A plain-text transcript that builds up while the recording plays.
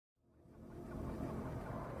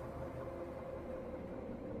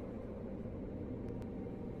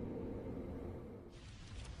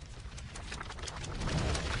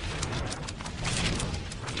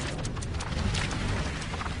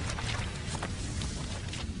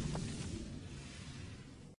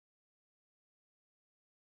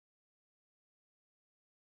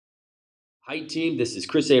Hi team, this is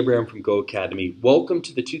Chris Abraham from GOHAcademy. Welcome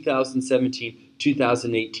to the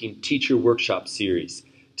 2017-2018 Teacher Workshop Series.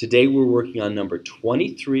 Today we're working on number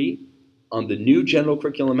 23 on the new General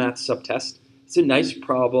Curriculum Math subtest. It's a nice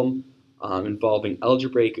problem involving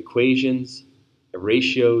algebraic equations,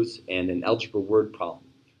 ratios, and an algebra word problem.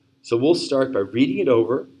 So we'll start by reading it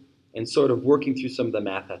over and sort of working through some of the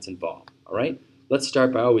math that's involved. All right? Let's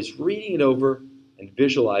start by always reading it over and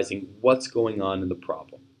visualizing what's going on in the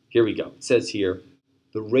problem. Here we go. It says here,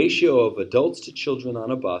 the ratio of adults to children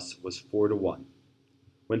on a bus was 4:1.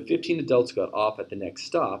 When 15 adults got off at the next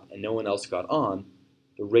stop and no one else got on,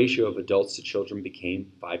 the ratio of adults to children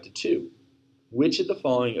became 5:2. Which of the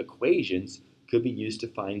following equations could be used to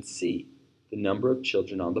find C, the number of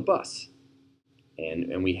children on the bus?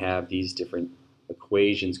 And we have these different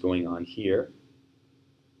equations going on here.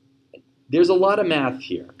 There's a lot of math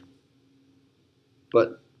here,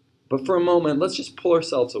 but for a moment, let's just pull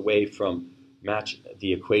ourselves away from match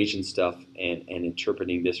the equation stuff and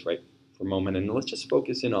interpreting this right for a moment, and let's just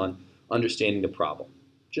focus in on understanding the problem.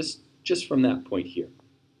 Just from that point here.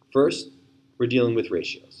 First, we're dealing with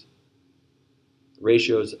ratios.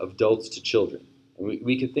 Ratios of adults to children. And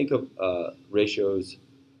we could think of ratios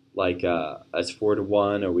like as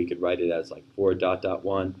 4:1, or we could write it as like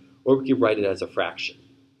 4:1, or we could write it as a fraction.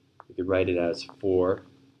 We could write it as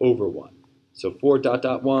 4/1. So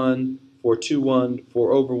 4:1, 4:1,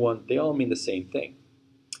 4/1, they all mean the same thing.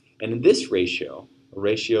 And in this ratio, a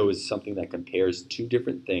ratio is something that compares two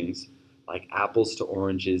different things, like apples to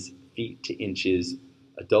oranges, feet to inches,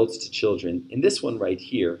 adults to children. In this one right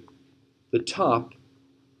here, the top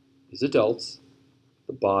is adults,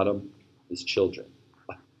 the bottom is children.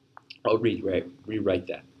 I'll rewrite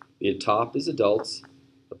that. The top is adults,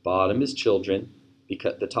 the bottom is children.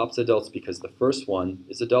 Because the top's adults because the first one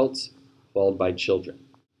is adults, followed by children.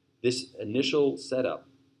 This initial setup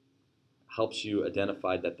helps you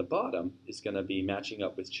identify that the bottom is going to be matching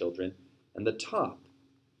up with children, and the top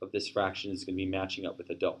of this fraction is going to be matching up with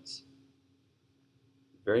adults.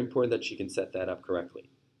 Very important that you can set that up correctly.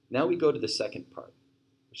 Now we go to the second part,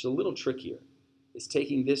 which is a little trickier. It's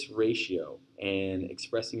taking this ratio and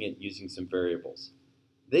expressing it using some variables.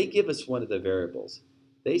 They give us one of the variables.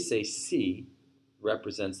 They say C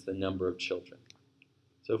represents the number of children.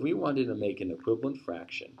 So if we wanted to make an equivalent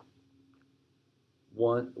fraction,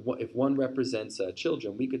 if 1 represents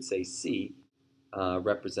children, we could say C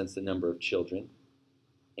represents the number of children.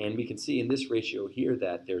 And we can see in this ratio here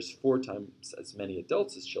that there's 4 times as many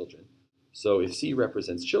adults as children. So if C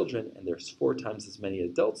represents children and there's 4 times as many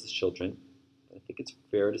adults as children, I think it's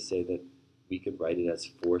fair to say that we could write it as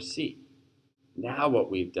 4C. Now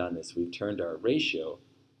what we've done is we've turned our ratio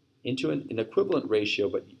into an equivalent ratio,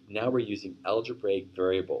 but now we're using algebraic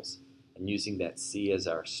variables and using that C as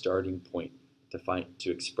our starting point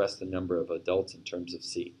to express the number of adults in terms of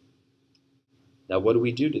C. Now what do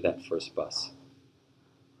we do to that first bus?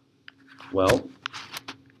 Well,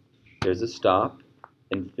 there's a stop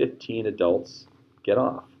and 15 adults get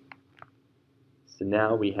off. So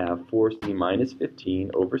now we have 4C minus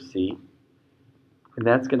 15 over C, and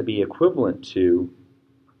that's going to be equivalent to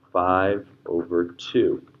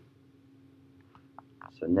 5/2.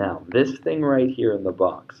 So now, this thing right here in the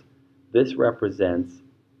box, this represents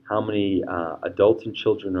how many adults and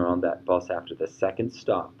children are on that bus after the second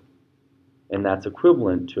stop. And that's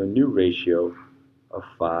equivalent to a new ratio of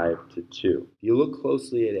 5:2. If you look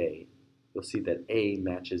closely at A, you'll see that A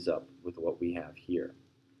matches up with what we have here.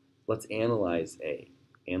 Let's analyze A,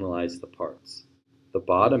 analyze the parts. The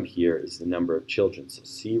bottom here is the number of children, so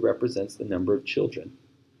C represents the number of children.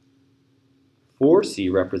 4C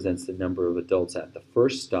represents the number of adults at the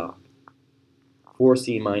first stop.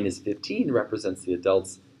 4C minus 15 represents the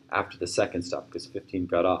adults after the second stop because 15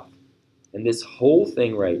 got off. And this whole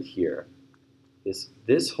thing right here,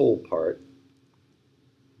 this whole part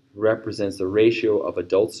represents the ratio of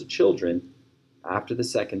adults to children after the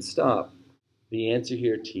second stop. The answer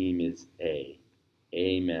here, team, is A.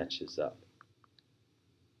 A matches up.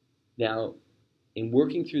 Now, in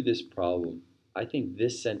working through this problem, I think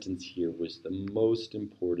this sentence here was the most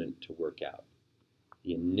important to work out.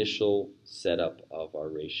 The initial setup of our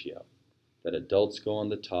ratio. That adults go on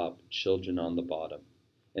the top, children on the bottom.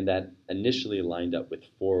 And that initially lined up with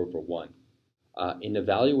 4/1. In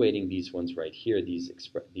evaluating these ones right here, these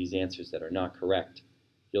answers that are not correct,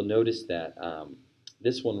 you'll notice that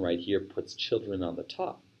this one right here puts children on the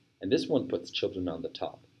top. And this one puts children on the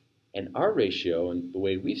top. And our ratio, and the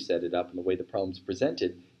way we've set it up and the way the problem's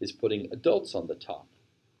presented, is putting adults on the top.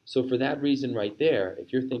 So for that reason right there,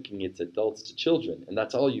 if you're thinking it's adults to children, and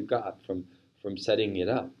that's all you got from setting it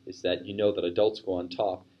up, is that you know that adults go on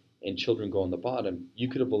top and children go on the bottom, you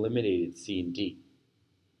could have eliminated C and D.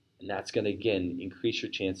 And that's going to, again, increase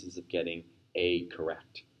your chances of getting A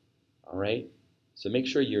correct. All right? So make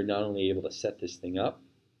sure you're not only able to set this thing up,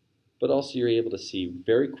 but also you're able to see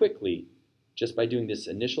very quickly, just by doing this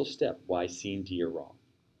initial step, why C and D are wrong.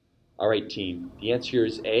 All right, team, the answer here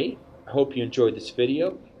is A. I hope you enjoyed this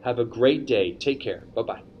video. Have a great day. Take care.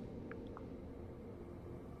 Bye-bye.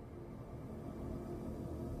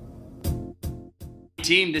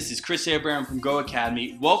 Team, this is Chris Abraham from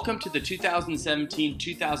GOHAcademy. Welcome to the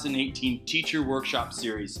 2017-2018 Teacher Workshop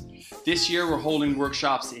Series. This year we're holding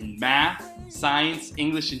workshops in math, science,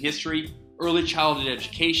 English and history, early childhood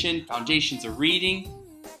education, foundations of reading,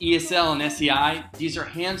 ESL and SEI. These are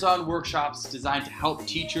hands-on workshops designed to help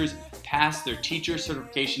teachers pass their teacher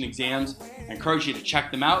certification exams. I encourage you to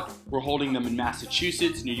check them out. We're holding them in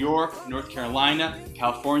Massachusetts, New York, North Carolina,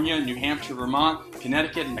 California, New Hampshire, Vermont,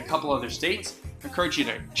 Connecticut, and a couple other states. I encourage you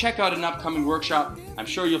to check out an upcoming workshop. I'm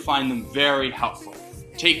sure you'll find them very helpful.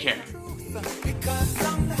 Take care.